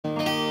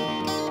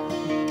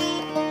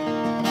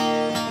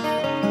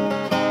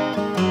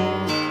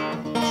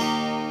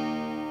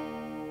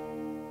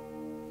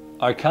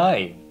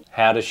Okay,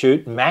 how to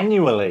shoot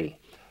manually.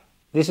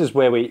 This is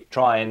where we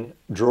try and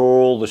draw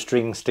all the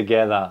strings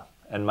together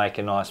and make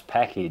a nice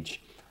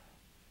package.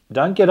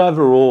 Don't get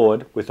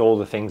overawed with all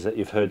the things that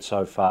you've heard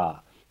so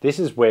far. This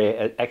is where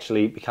it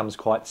actually becomes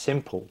quite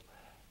simple.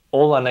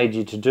 All I need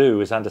you to do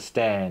is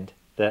understand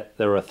that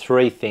there are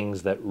three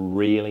things that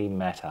really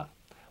matter.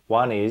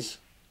 One is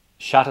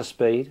shutter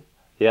speed,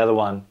 the other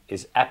one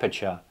is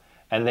aperture,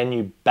 and then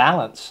you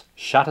balance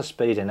shutter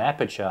speed and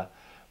aperture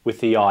with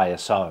the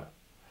ISO.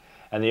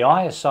 And the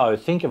ISO,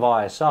 think of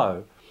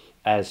ISO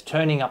as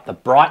turning up the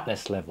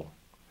brightness level.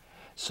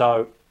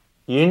 So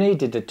you need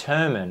to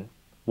determine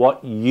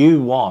what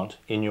you want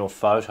in your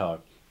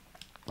photo.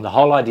 The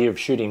whole idea of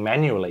shooting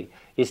manually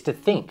is to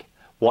think,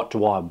 what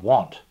do I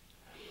want?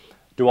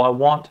 Do I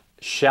want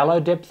shallow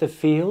depth of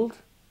field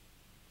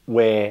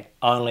where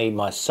only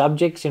my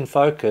subject's in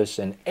focus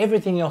and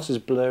everything else is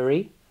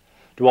blurry?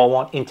 Do I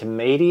want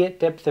intermediate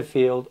depth of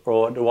field,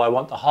 or do I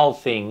want the whole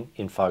thing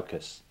in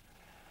focus?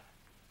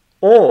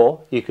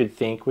 Or you could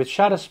think with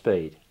shutter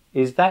speed.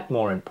 Is that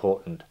more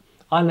important?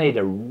 I need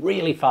a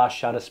really fast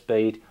shutter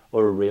speed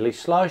or a really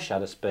slow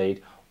shutter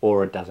speed,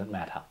 or it doesn't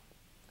matter.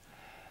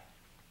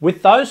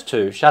 With those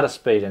two, shutter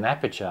speed and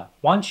aperture,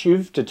 once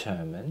you've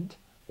determined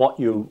what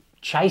you're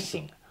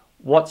chasing,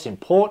 what's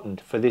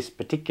important for this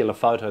particular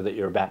photo that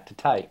you're about to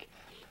take,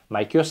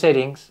 make your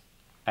settings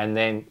and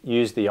then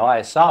use the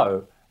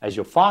ISO as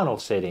your final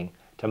setting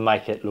to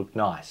make it look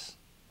nice.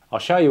 I'll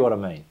show you what I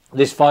mean.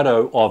 This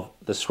photo of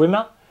the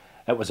swimmer,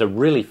 it was a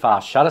really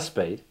fast shutter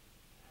speed.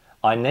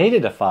 I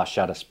needed a fast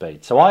shutter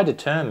speed, so I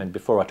determined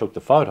before I took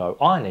the photo,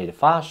 I need a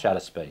fast shutter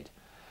speed.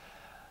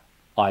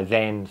 I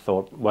then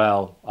thought,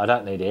 well, I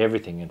don't need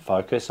everything in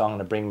focus. I'm going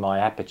to bring my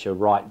aperture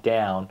right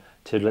down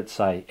to, let's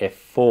say,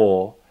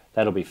 f4.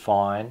 That'll be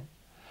fine.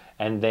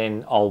 And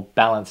then I'll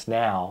balance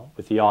now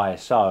with the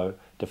ISO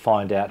to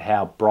find out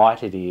how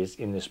bright it is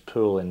in this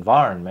pool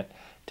environment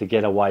to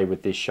get away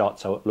with this shot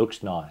so it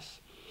looks nice.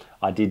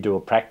 I did do a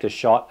practice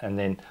shot, and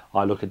then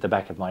I look at the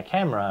back of my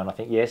camera and I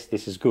think, yes,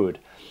 this is good.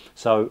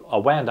 So I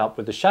wound up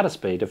with a shutter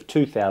speed of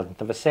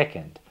 2,000th of a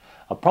second.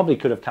 I probably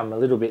could have come a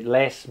little bit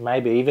less,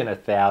 maybe even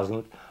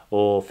 1,000th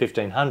or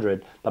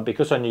 1,500, but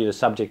because I knew the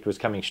subject was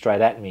coming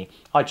straight at me,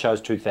 I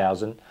chose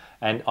 2,000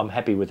 and I'm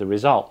happy with the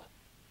result.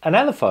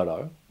 Another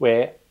photo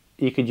where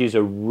you could use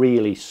a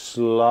really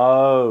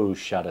slow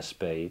shutter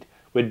speed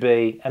would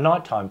be a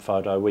nighttime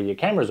photo where your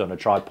camera's on a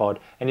tripod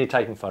and you're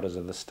taking photos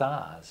of the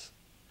stars.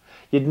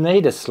 You'd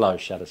need a slow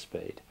shutter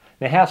speed.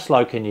 Now, how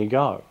slow can you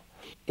go?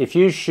 If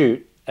you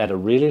shoot at a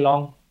really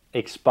long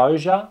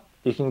exposure,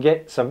 you can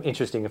get some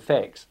interesting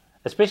effects,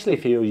 especially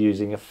if you're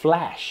using a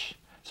flash.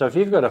 So if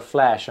you've got a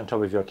flash on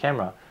top of your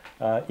camera,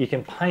 you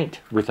can paint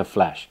with a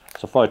flash.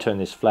 So if I turn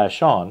this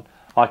flash on,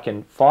 I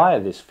can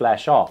fire this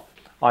flash off.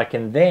 I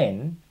can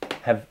then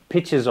have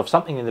pictures of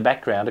something in the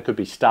background. It could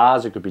be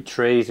stars, it could be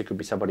trees, it could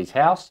be somebody's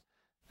house.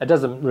 It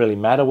doesn't really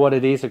matter what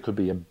it is. It could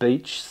be a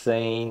beach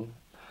scene.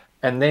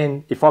 And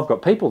then if I've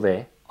got people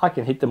there, I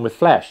can hit them with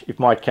flash. If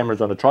my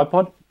camera's on a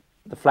tripod,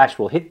 the flash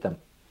will hit them.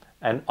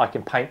 And I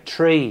can paint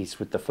trees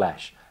with the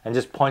flash and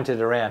just point it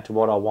around to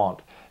what I want.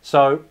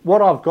 So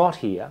what I've got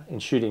here in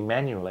shooting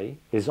manually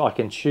is I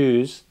can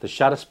choose the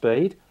shutter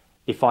speed.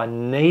 If I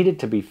need it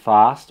to be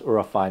fast or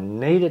if I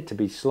need it to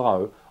be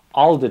slow,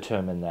 I'll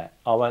determine that.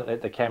 I won't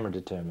let the camera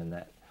determine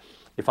that.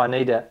 If I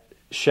need a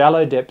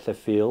shallow depth of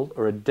field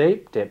or a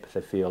deep depth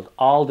of field,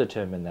 I'll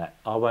determine that.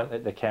 I won't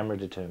let the camera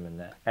determine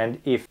that.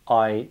 And if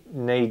I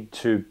need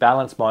to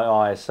balance my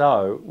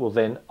ISO, well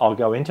then I'll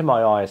go into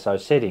my ISO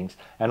settings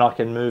and I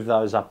can move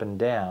those up and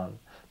down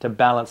to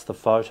balance the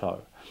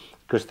photo.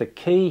 Because the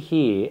key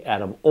here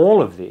out of all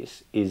of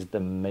this is the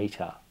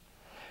meter.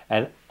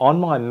 And on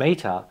my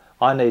meter,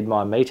 I need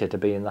my meter to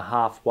be in the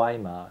halfway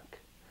mark.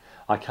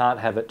 I can't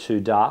have it too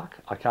dark.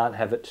 I can't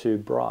have it too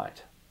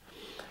bright.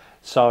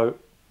 So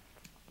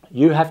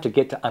you have to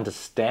get to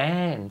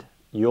understand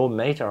your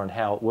meter and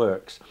how it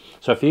works.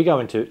 So if you go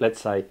into,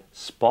 let's say,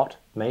 spot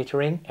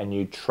metering and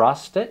you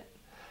trust it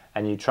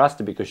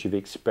because you've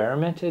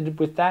experimented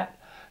with that.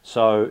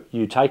 So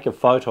you take a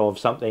photo of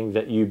something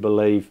that you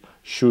believe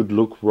should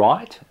look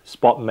right,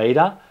 spot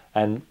meter,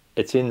 and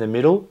it's in the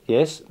middle,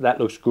 yes, that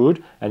looks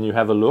good, and you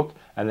have a look,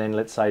 and then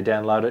let's say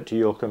download it to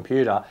your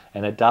computer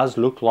and it does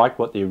look like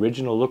what the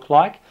original looked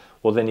like,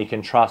 well then you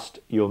can trust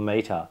your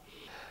meter.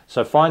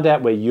 So find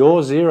out where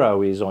your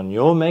zero is on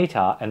your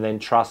meter and then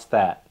trust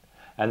that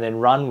and then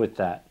run with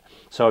that.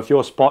 So if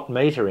you're spot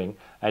metering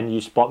and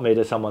you spot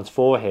meter someone's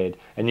forehead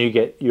and you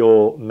get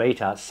your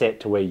meter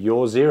set to where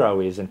your zero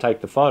is and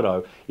take the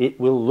photo, it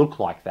will look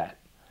like that.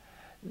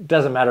 It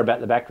doesn't matter about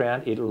the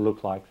background, it'll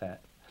look like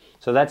that.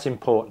 So that's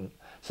important.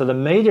 So the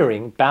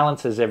metering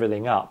balances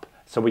everything up.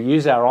 So we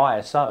use our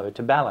ISO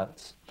to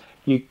balance.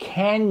 You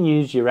can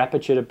use your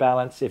aperture to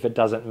balance if it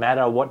doesn't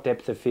matter what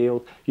depth of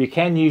field. You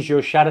can use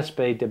your shutter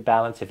speed to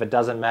balance if it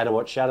doesn't matter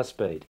what shutter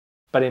speed.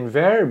 But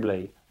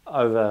invariably,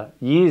 over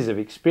years of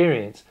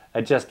experience,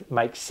 it just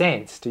makes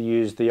sense to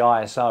use the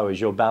ISO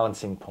as your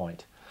balancing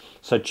point.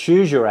 So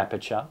choose your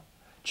aperture,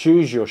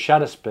 choose your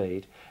shutter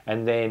speed,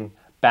 and then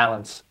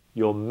balance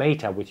your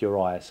meter with your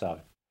ISO.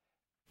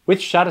 With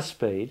shutter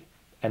speed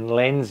and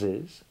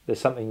lenses, there's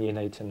something you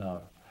need to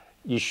know.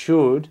 You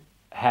should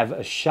have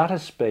a shutter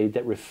speed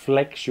that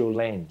reflects your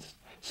lens.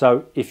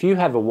 So if you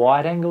have a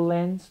wide angle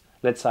lens,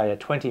 let's say a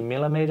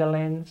 20mm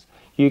lens,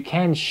 you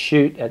can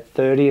shoot at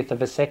 30th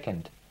of a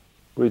second.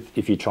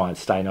 If you try and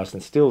stay nice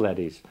and still, that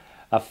is.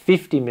 A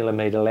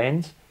 50mm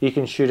lens, you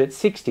can shoot at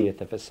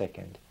 60th of a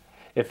second.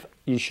 If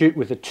you shoot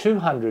with a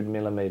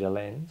 200mm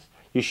lens,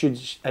 you should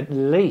at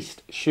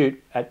least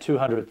shoot at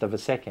 200th of a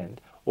second,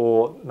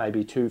 or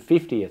maybe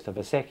 250th of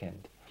a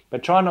second.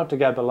 But try not to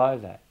go below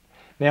that.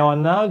 Now I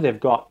know they've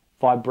got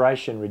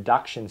vibration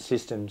reduction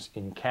systems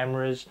in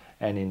cameras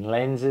and in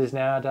lenses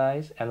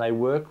nowadays, and they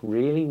work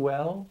really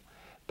well.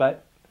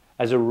 But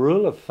as a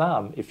rule of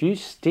thumb, if you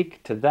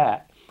stick to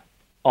that,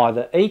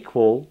 either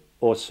equal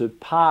or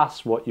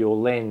surpass what your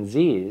lens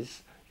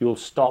is, you'll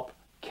stop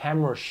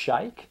camera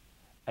shake,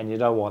 and you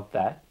don't want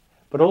that.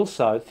 But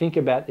also think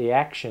about the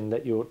action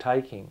that you're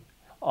taking.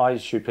 I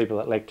shoot people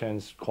at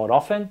lecterns quite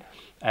often,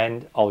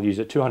 and I'll use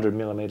a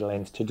 200mm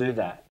lens to do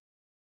that.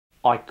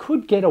 I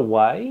could get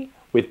away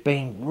with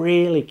being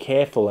really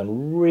careful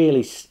and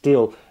really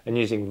still and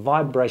using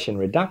vibration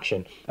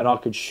reduction, and I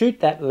could shoot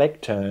that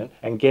lectern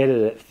and get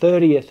it at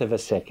 30th of a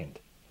second.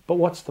 But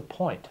what's the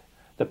point?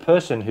 The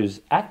person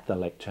who's at the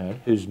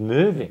lectern, who's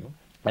moving,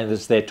 and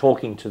as they're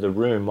talking to the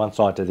room one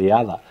side to the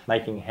other,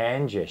 making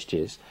hand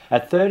gestures,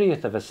 at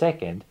 30th of a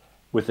second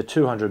with a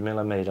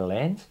 200mm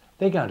lens,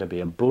 they're going to be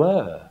a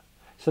blur.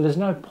 So there's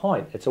no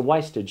point. It's a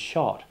wasted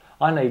shot.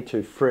 I need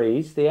to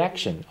freeze the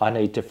action. I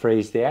need to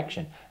freeze the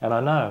action. And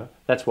I know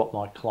that's what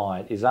my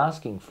client is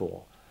asking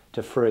for,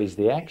 to freeze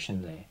the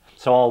action there.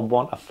 So I'll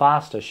want a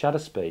faster shutter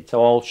speed.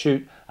 So I'll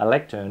shoot a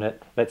lectern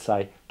at, let's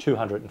say,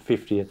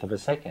 250th of a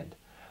second.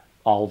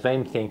 I'll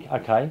then think,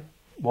 okay,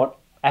 what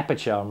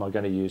aperture am I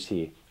going to use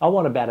here? I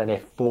want about an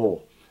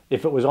f4.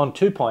 If it was on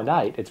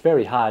 2.8, it's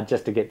very hard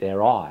just to get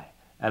their eye,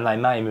 and they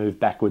may move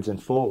backwards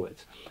and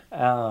forwards.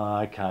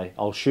 Okay,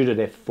 I'll shoot at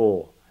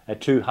f4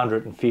 at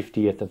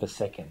 250th of a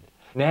second.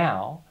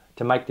 Now,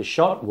 to make the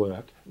shot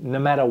work, no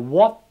matter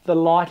what the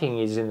lighting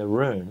is in the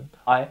room,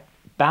 I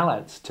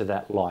balance to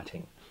that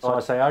lighting. So I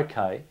say,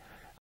 okay,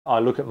 I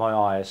look at my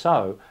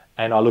ISO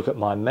and I look at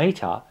my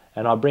meter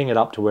and I bring it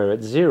up to where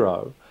it's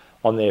 0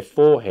 on their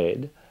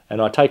forehead,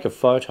 and I take a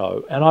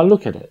photo and I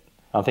look at it.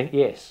 I think,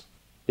 yes,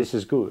 this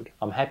is good.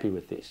 I'm happy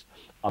with this.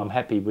 I'm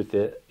happy with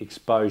the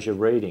exposure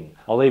reading.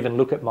 I'll even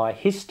look at my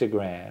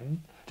histogram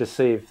to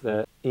see if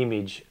the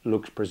image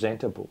looks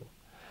presentable.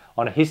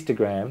 On a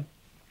histogram,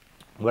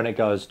 when it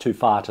goes too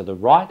far to the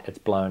right, it's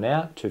blown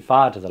out. Too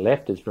far to the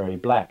left, it's very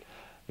black.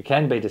 It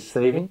can be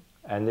deceiving,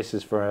 and this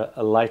is for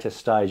a later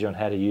stage on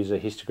how to use a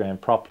histogram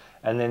prop.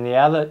 And then the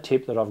other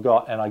tip that I've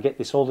got, and I get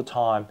this all the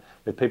time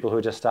with people who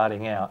are just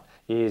starting out,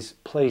 is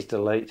please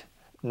delete.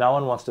 No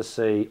one wants to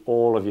see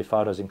all of your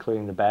photos,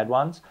 including the bad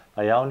ones.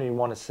 They only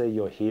want to see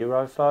your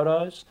hero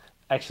photos.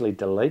 Actually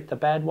delete the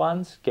bad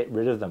ones, get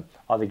rid of them.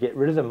 Either get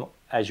rid of them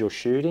as you're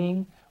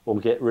shooting or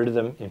get rid of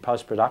them in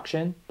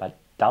post-production, but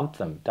dump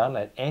them. Don't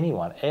let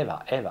anyone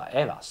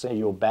ever see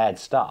your bad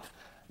stuff.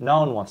 No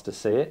one wants to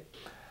see it.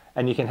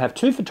 And you can have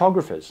two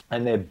photographers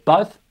and they're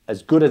both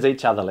as good as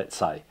each other, let's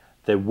say.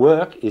 Their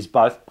work is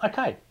both,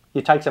 okay,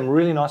 you take some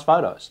really nice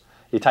photos.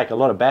 You take a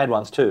lot of bad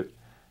ones too.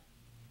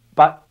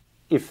 But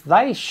if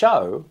they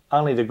show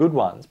only the good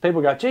ones,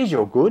 people go, geez,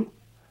 you're good.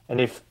 And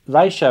if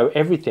they show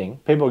everything,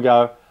 people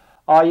go,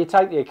 oh, you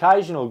take the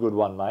occasional good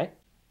one, mate.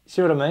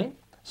 See what I mean?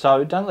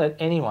 So don't let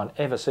anyone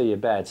ever see your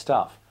bad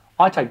stuff.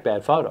 I take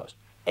bad photos.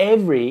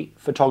 Every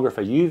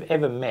photographer you've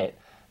ever met,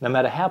 no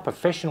matter how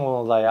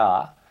professional they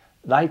are,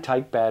 they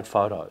take bad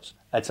photos.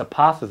 It's a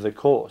path of the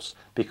course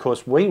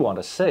because we want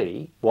to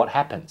see what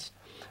happens.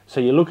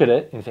 So you look at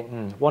it and you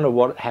think, wonder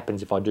what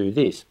happens if I do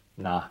this.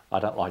 Nah, I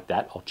don't like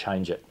that. I'll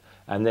change it.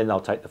 And then they'll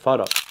take the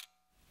photo.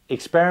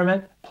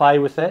 Experiment, play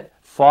with it,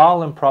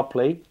 file them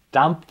properly,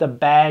 dump the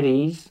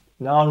baddies.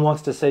 No one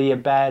wants to see your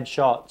bad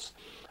shots.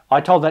 I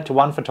told that to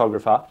one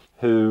photographer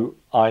who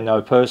I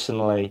know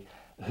personally,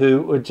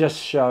 who would just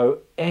show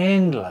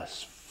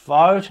endless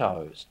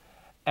photos.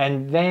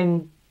 And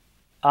then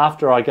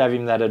after I gave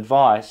him that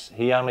advice,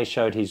 he only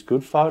showed his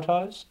good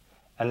photos,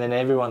 and then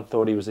everyone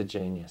thought he was a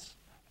genius.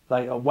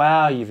 They go,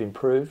 wow, you've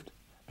improved.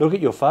 Look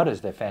at your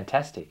photos, they're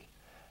fantastic.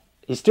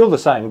 He's still the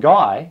same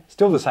guy,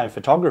 still the same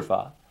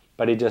photographer,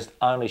 but he just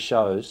only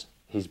shows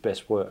his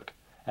best work.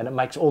 And it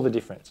makes all the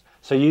difference.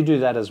 So you do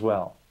that as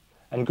well.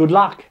 And good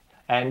luck.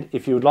 And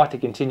if you would like to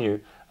continue,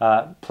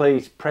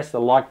 please press the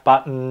like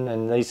button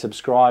and these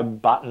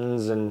subscribe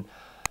buttons and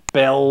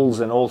bells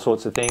and all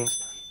sorts of things.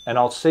 And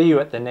I'll see you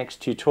at the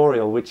next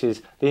tutorial, which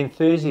is the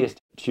enthusiast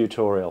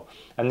tutorial.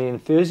 And the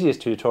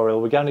enthusiast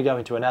tutorial, we're going to go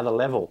into another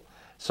level.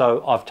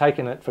 So I've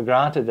taken it for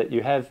granted that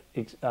you have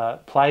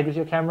played with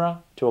your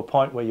camera to a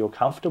point where you're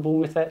comfortable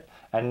with it.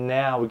 And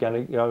now we're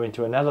going to go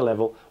into another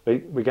level. We're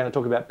going to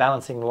talk about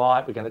balancing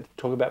light. We're going to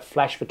talk about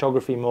flash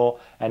photography more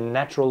and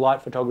natural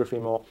light photography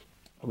more.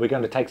 We're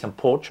going to take some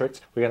portraits.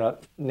 We're going to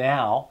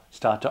now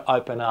start to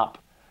open up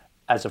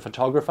as a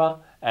photographer,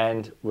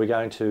 and we're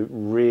going to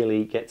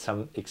really get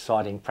some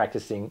exciting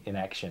practicing in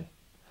action.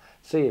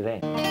 See you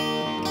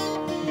then.